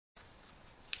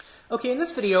Okay, in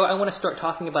this video I want to start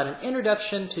talking about an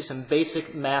introduction to some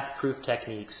basic math proof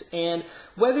techniques. And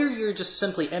whether you're just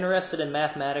simply interested in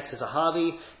mathematics as a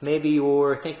hobby, maybe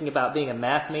you're thinking about being a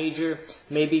math major,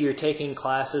 maybe you're taking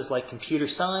classes like computer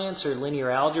science or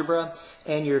linear algebra,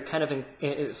 and you're kind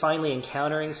of finally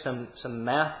encountering some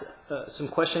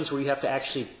questions where you have to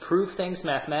actually prove things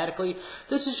mathematically,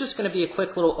 this is just going to be a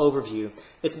quick little overview.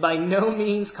 It's by no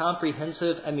means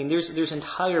comprehensive. I mean, there's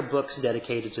entire books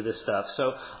dedicated to this stuff,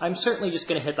 so I'm certainly just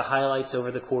going to hit the highlights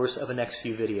over the course of the next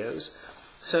few videos.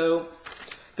 So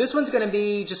this one's going to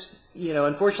be just,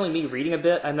 unfortunately me reading a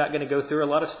bit. I'm not going to go through a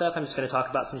lot of stuff. I'm just going to talk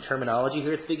about some terminology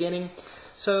here at the beginning.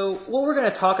 So what we're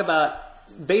going to talk about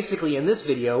basically in this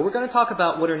video, we're going to talk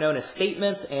about what are known as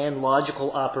statements and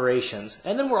logical operations.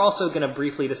 And then we're also going to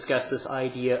briefly discuss this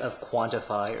idea of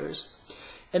quantifiers.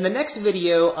 In the next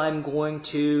video, I'm going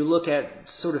to look at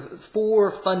sort of 4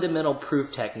 fundamental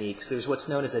proof techniques. There's what's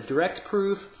known as a direct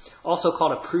proof, also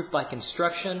called a proof by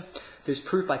construction. There's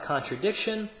proof by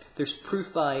contradiction. There's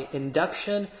proof by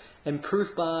induction, and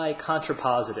proof by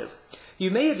contrapositive.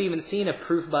 You may have even seen a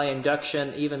proof by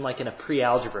induction even like in a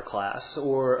pre-algebra class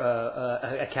or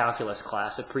a calculus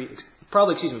class.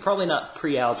 Probably not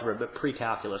pre-algebra, but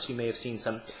pre-calculus. You may have seen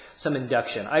some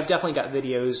induction. I've definitely got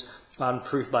videos on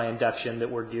proof by induction that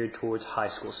were geared towards high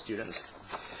school students.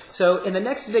 So in the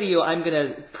next video, I'm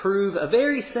going to prove a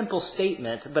very simple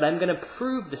statement, but I'm going to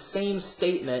prove the same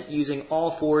statement using all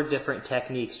 4 different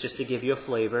techniques just to give you a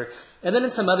flavor. And then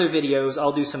in some other videos,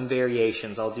 I'll do some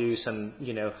variations. I'll do some,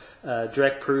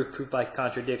 direct proof, proof by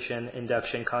contradiction,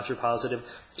 induction, contrapositive,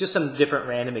 just some different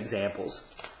random examples.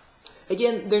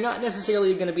 Again, they're not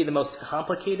necessarily going to be the most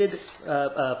complicated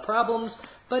problems,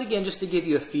 but again, just to give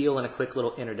you a feel and a quick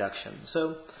little introduction.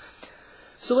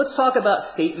 So let's talk about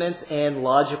statements and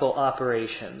logical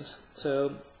operations.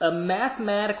 So a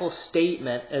mathematical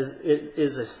statement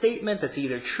is a statement that's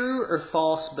either true or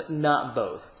false, but not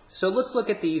both. So let's look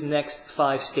at these next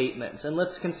 5 statements, and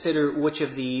let's consider which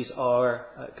of these are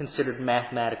considered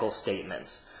mathematical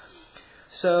statements.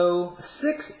 So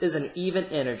 6 is an even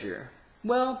integer.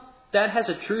 Well, that has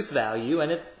a truth value,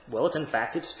 and in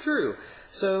fact, it's true.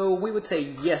 So we would say,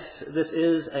 yes, this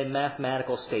is a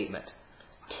mathematical statement.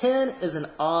 10 is an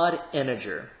odd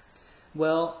integer.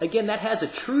 Well, again, that has a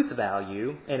truth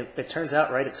value, and it turns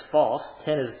out, right, it's false.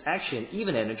 10 is actually an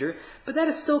even integer, but that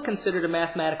is still considered a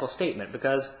mathematical statement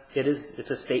because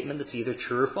it's a statement that's either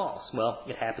true or false. Well,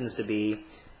 it happens to be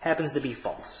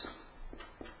false.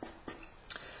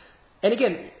 And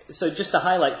again, so just to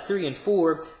highlight 3 and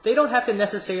 4, they don't have to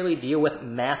necessarily deal with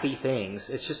mathy things.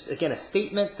 It's just, again, a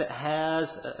statement that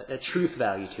has a truth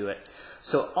value to it.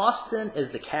 So Austin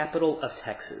is the capital of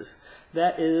Texas.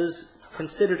 That is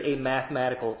considered a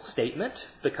mathematical statement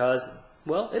because,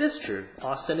 well, it is true.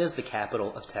 Austin is the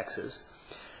capital of Texas.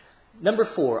 Number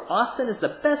 4, Austin is the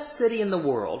best city in the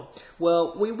world.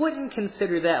 Well, we wouldn't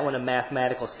consider that one a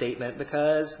mathematical statement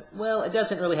because, well, it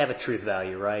doesn't really have a truth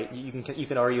value, right? You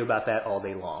can argue about that all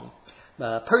day long.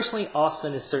 Personally,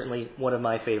 Austin is certainly one of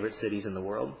my favorite cities in the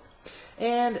world.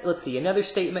 And let's see, another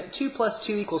statement, 2 plus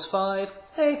 2 equals 5.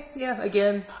 Hey, yeah,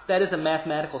 again, that is a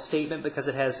mathematical statement because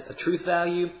it has a truth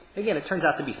value. Again, it turns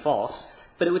out to be false,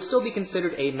 but it would still be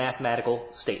considered a mathematical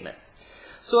statement.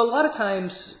 So a lot of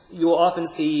times you'll often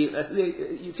see,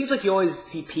 it seems like you always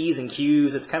see P's and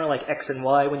Q's. It's kind of like X and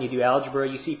Y when you do algebra.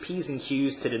 You see P's and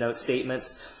Q's to denote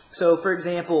statements. So for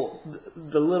example,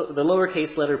 the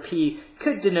lowercase letter P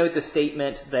could denote the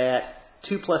statement that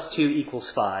 2 plus 2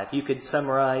 equals 5. You could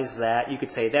summarize that. You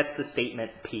could say that's the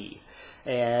statement P.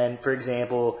 And for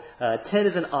example, 10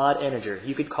 is an odd integer.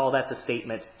 You could call that the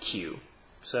statement Q.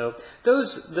 So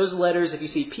those letters, if you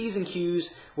see P's and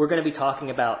Q's, we're going to be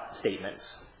talking about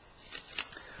statements.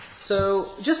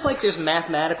 So just like there's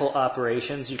mathematical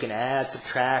operations, you can add,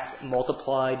 subtract,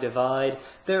 multiply, divide,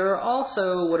 there are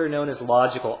also what are known as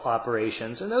logical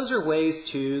operations, and those are ways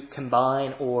to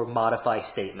combine or modify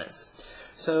statements.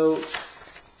 So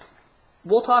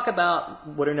we'll talk about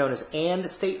what are known as AND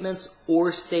statements,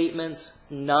 OR statements,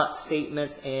 NOT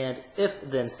statements, and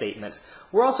if-then statements.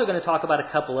 We're also going to talk about a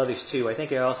couple others too. I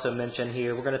think I also mentioned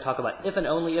here we're going to talk about if and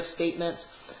only if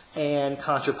statements and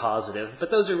contrapositive. But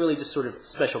those are really just sort of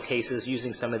special cases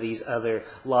using some of these other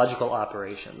logical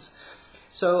operations.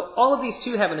 So all of these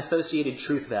too have an associated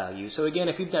truth value. So again,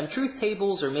 if you've done truth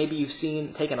tables or maybe you've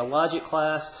taken a logic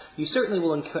class, you certainly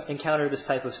will encounter this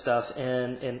type of stuff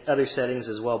in other settings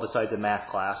as well besides a math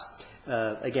class.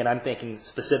 Again, I'm thinking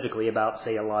specifically about,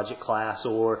 say, a logic class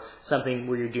or something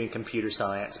where you're doing computer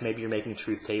science. Maybe you're making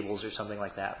truth tables or something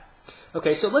like that.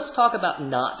 Okay, so let's talk about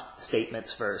not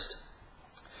statements first.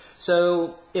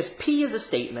 So if P is a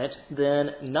statement,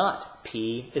 then not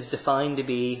P is defined to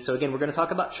be, so again, we're going to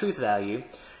talk about truth value.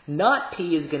 Not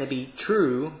P is going to be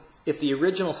true if the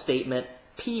original statement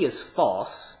P is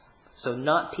false. So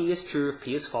not P is true if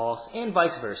P is false, and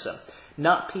vice versa.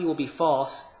 Not P will be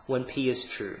false when P is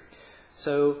true.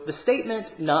 So the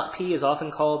statement not P is often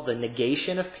called the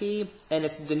negation of P, and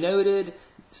it's denoted,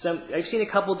 I've seen a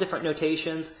couple different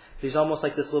notations. There's almost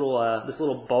like this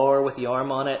little bar with the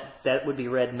arm on it. That would be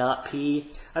read not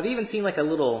P. I've even seen like a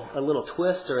little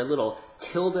twist or a little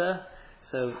tilde.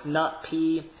 So not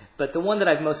P. But the one that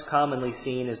I've most commonly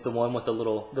seen is the one with the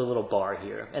little bar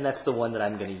here, and that's the one that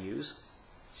I'm going to use.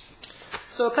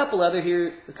 So a couple others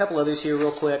here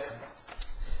real quick.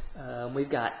 We've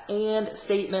got and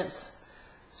statements.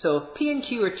 So if P and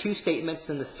Q are two statements,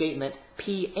 then the statement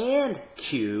P and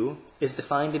Q is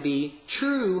defined to be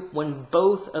true when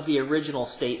both of the original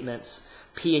statements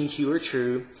P and Q are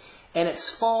true, and it's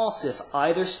false if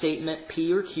either statement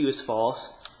P or Q is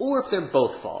false, or if they're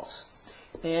both false.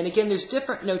 And again, there's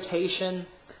different notation.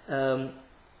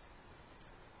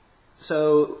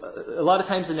 So a lot of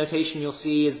times the notation you'll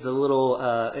see is the little,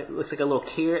 it looks like a little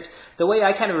caret. The way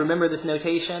I kind of remember this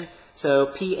notation, so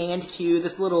P and Q,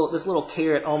 this little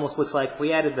caret almost looks like, if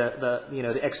we added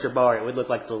the extra bar, it would look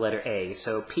like the letter A.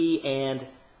 So P and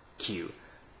Q,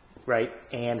 right?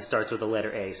 And starts with the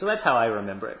letter A. So that's how I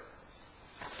remember it.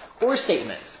 Or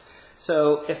statements.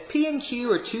 So if P and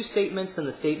Q are two statements, then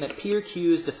the statement P or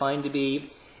Q is defined to be,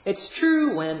 it's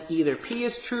true when either P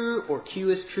is true or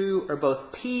Q is true, or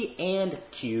both P and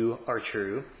Q are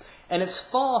true. And it's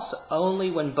false only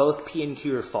when both P and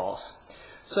Q are false.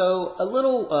 So a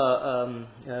little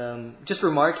just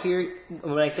remark here,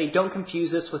 when I say don't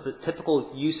confuse this with the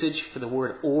typical usage for the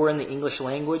word or in the English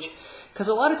language, because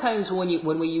a lot of times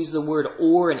when we use the word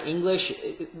or in English,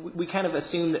 we kind of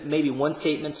assume that maybe one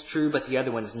statement's true but the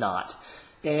other one's not.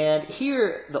 And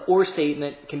here, the or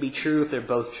statement can be true if they're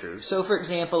both true. So for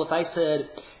example, if I said,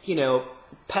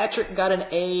 Patrick got an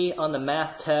A on the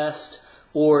math test,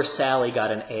 or Sally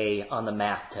got an A on the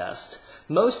math test,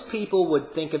 most people would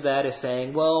think of that as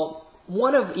saying, well,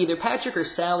 one of either Patrick or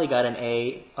Sally got an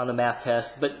A on the math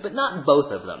test, but not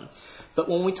both of them. But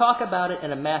when we talk about it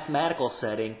in a mathematical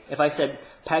setting, if I said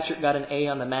Patrick got an A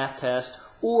on the math test,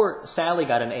 or Sally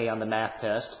got an A on the math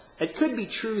test, it could be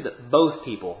true that both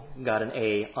people got an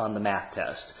A on the math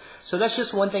test. So that's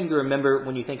just one thing to remember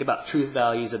when you think about truth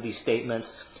values of these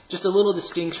statements. Just a little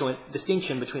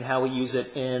distinction between how we use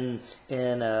it in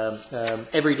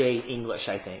everyday English,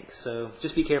 I think. So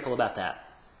just be careful about that.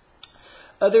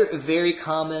 Other very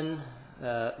common,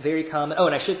 oh,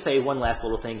 and I should say one last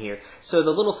little thing here. So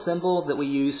the little symbol that we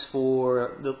use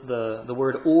for the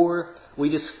word or, we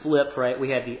just flip, right?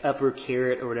 We have the upper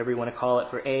caret or whatever you want to call it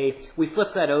for A. We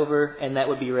flip that over, and that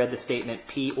would be read the statement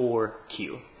P or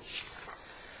Q.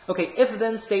 Okay,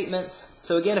 if-then statements.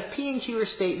 So again, if P and Q are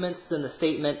statements, then the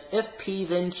statement if P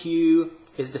then Q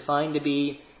is defined to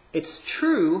be it's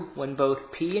true when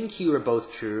both P and Q are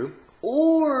both true,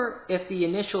 or if the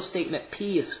initial statement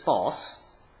P is false,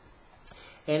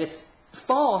 and it's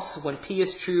false when P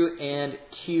is true and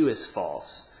Q is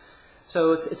false.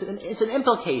 So it's an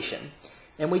implication,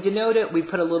 and we denote it. We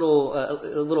put a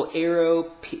little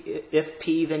arrow if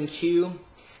P then Q,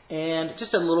 and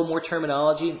just a little more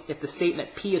terminology. If the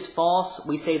statement P is false,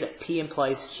 we say that P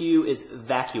implies Q is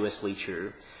vacuously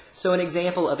true. So an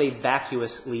example of a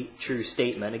vacuously true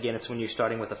statement, again, it's when you're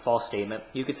starting with a false statement.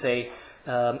 You could say,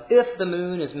 if the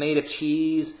moon is made of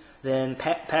cheese, then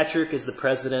Patrick is the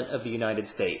president of the United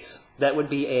States. That would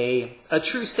be a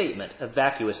true statement, a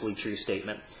vacuously true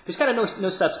statement. There's kind of no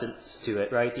substance to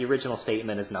it, right? The original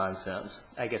statement is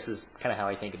nonsense, I guess is kind of how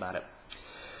I think about it.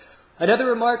 Another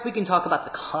remark, we can talk about the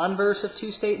converse of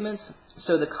two statements.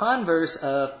 So the converse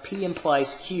of P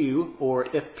implies Q, or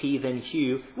if P then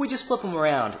Q, we just flip them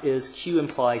around, is Q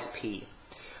implies P.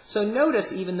 So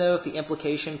notice, even though if the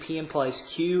implication P implies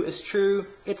Q is true,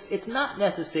 it's not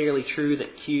necessarily true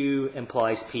that Q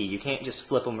implies P. You can't just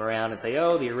flip them around and say,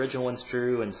 oh, the original one's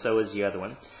true and so is the other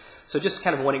one. So just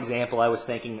kind of one example I was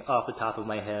thinking off the top of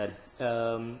my head.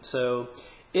 So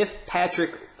if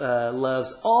Patrick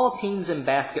loves all teams in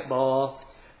basketball,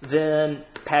 then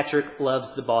Patrick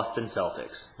loves the Boston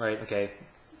Celtics, right? Okay,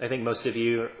 I think most of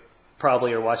you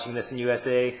probably are watching this in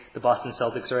USA. The Boston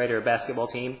Celtics, right, are a basketball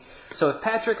team. So if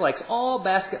Patrick likes all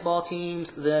basketball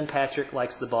teams, then Patrick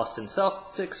likes the Boston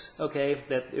Celtics. Okay,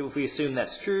 that if we assume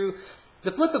that's true.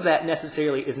 The flip of that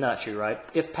necessarily is not true, right?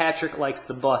 If Patrick likes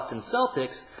the Boston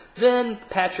Celtics, then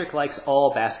Patrick likes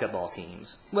all basketball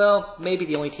teams. Well, maybe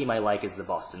the only team I like is the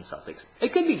Boston Celtics.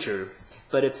 It could be true,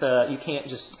 but it's you can't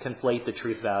just conflate the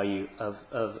truth value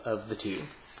of the two.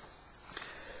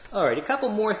 All right, a couple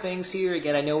more things here.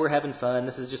 Again, I know we're having fun.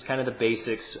 This is just kind of the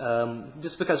basics,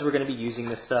 just because we're going to be using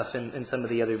this stuff in some of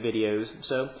the other videos.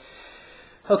 So,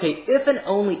 okay, if and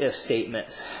only if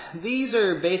statements. These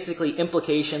are basically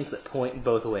implications that point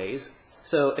both ways.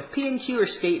 So if P and Q are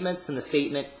statements, then the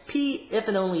statement P if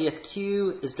and only if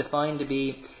Q is defined to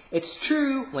be it's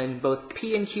true when both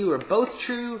P and Q are both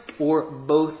true or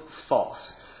both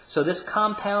false. So this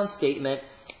compound statement,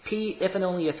 P if and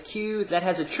only if Q, that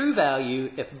has a true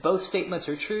value if both statements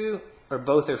are true or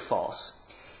both are false.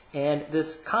 And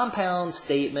this compound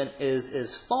statement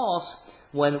is false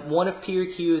when one of P or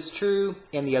Q is true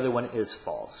and the other one is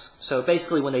false. So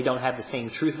basically when they don't have the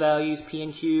same truth values, P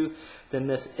and Q, then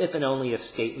this if and only if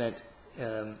statement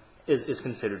is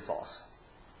considered false.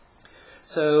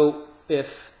 So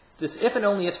if this if and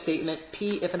only if statement,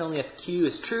 P if and only if Q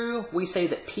is true, we say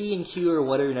that P and Q are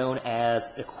what are known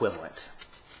as equivalent.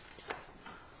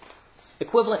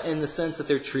 Equivalent in the sense that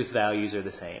their truth values are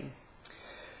the same.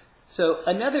 So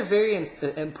another very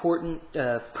important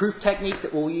proof technique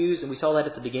that we'll use, and we saw that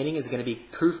at the beginning, is going to be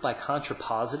proof by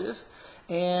contrapositive.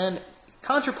 And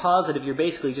contrapositive, you're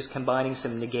basically just combining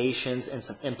some negations and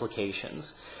some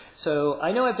implications. So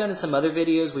I know I've done in some other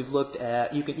videos, we've looked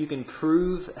at, you can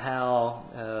prove how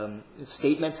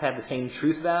statements have the same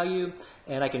truth value,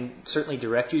 and I can certainly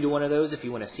direct you to one of those if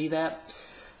you want to see that.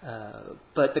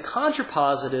 But the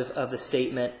contrapositive of the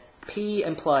statement, P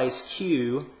implies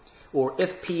Q, or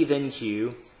if P then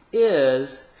Q,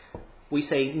 is, we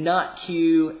say not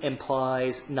Q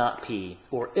implies not P,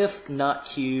 or if not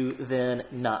Q, then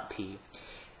not P.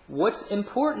 What's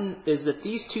important is that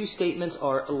these two statements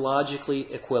are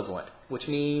logically equivalent, which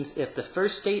means if the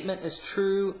first statement is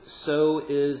true, so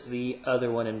is the other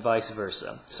one and vice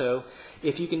versa. So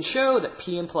if you can show that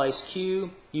P implies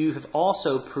Q, you have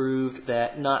also proved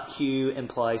that not Q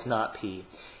implies not P.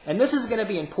 And this is going to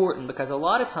be important because a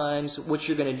lot of times what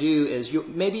you're going to do is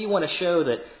maybe you want to show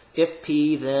that if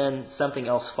P, then something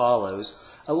else follows.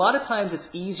 A lot of times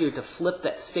it's easier to flip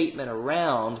that statement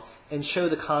around and show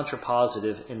the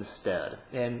contrapositive instead.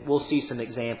 And we'll see some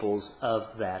examples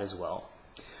of that as well.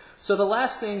 So the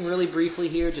last thing really briefly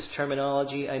here, just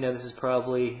terminology. I know this is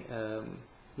probably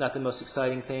not the most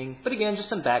exciting thing, but again, just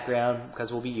some background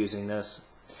because we'll be using this.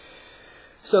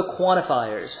 So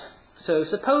quantifiers. So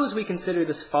suppose we consider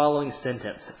this following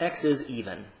sentence, X is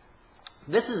even.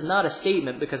 This is not a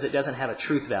statement because it doesn't have a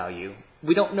truth value.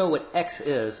 We don't know what X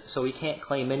is, so we can't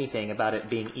claim anything about it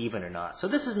being even or not. So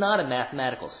this is not a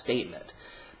mathematical statement.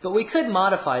 But we could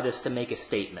modify this to make a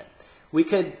statement. We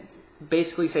could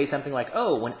basically say something like,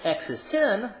 oh, when X is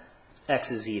 10,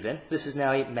 X is even. This is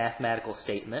now a mathematical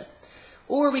statement.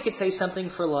 Or we could say something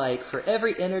for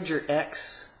every integer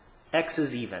X, X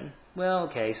is even. Well,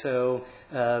 okay, so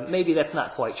maybe that's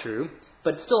not quite true,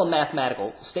 but it's still a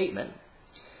mathematical statement.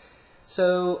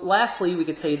 So lastly, we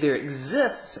could say there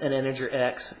exists an integer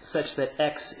x such that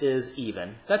x is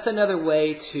even. That's another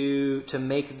way to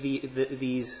make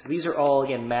these are all,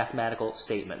 again, mathematical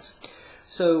statements.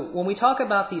 So when we talk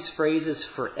about these phrases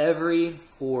for every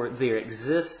or there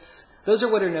exists, those are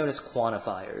what are known as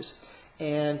quantifiers.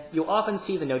 And you'll often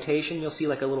see the notation. You'll see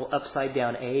like a little upside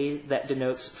down A that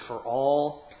denotes for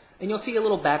all. And you'll see a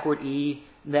little backward E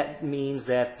that means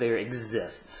that there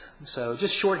exists. So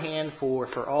just shorthand for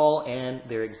all and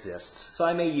there exists. So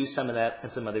I may use some of that in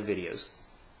some other videos.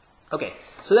 Okay,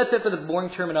 so that's it for the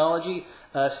boring terminology.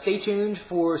 Stay tuned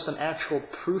for some actual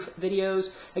proof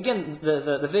videos. Again,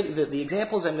 the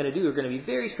examples I'm going to do are going to be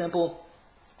very simple.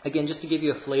 Again, just to give you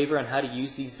a flavor on how to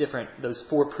use those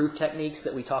 4 proof techniques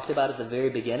that we talked about at the very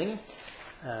beginning.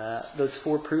 Those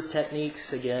 4 proof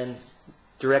techniques, again,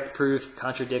 direct proof,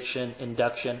 contradiction,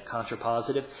 induction,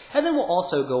 contrapositive. And then we'll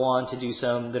also go on to do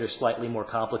some that are slightly more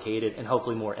complicated and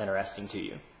hopefully more interesting to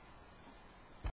you.